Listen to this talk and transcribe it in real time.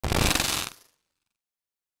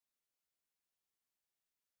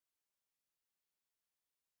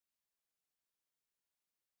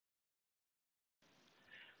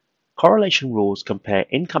Correlation rules compare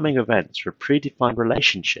incoming events with predefined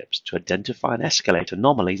relationships to identify and escalate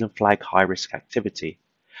anomalies and flag high-risk activity.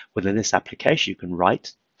 Within this application, you can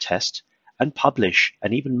write, test, and publish,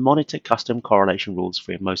 and even monitor custom correlation rules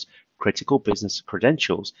for your most critical business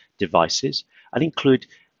credentials, devices, and include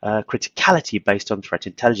criticality based on threat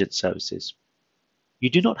intelligence services. You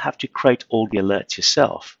do not have to create all the alerts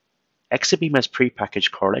yourself. Exabeam has prepackaged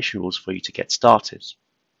correlation rules for you to get started.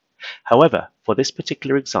 However, for this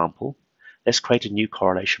particular example, let's create a new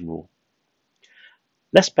correlation rule.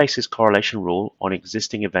 Let's base this correlation rule on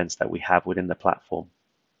existing events that we have within the platform.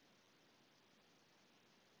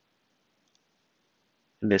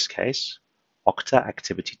 In this case, OKTA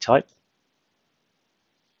activity type,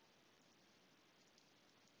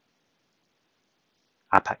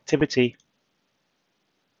 app activity,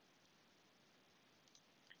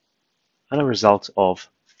 and a result of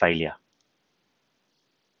failure.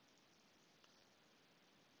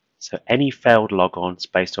 So any failed logons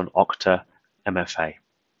based on OKTA MFA.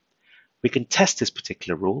 We can test this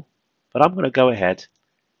particular rule, but I'm going to go ahead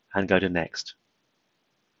and go to next.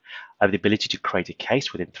 I have the ability to create a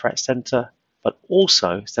case within Threat Center, but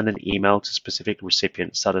also send an email to specific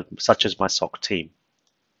recipients such as my SOC team.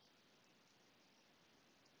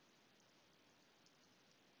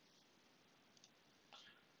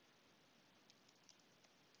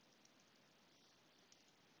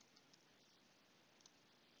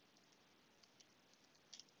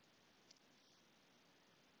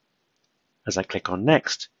 As I click on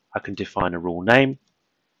next, I can define a rule name,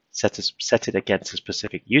 set it against a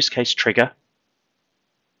specific use case trigger,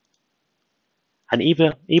 and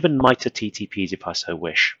even MITRE TTPs if I so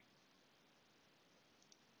wish.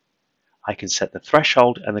 I can set the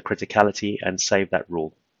threshold and the criticality and save that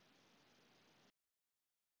rule.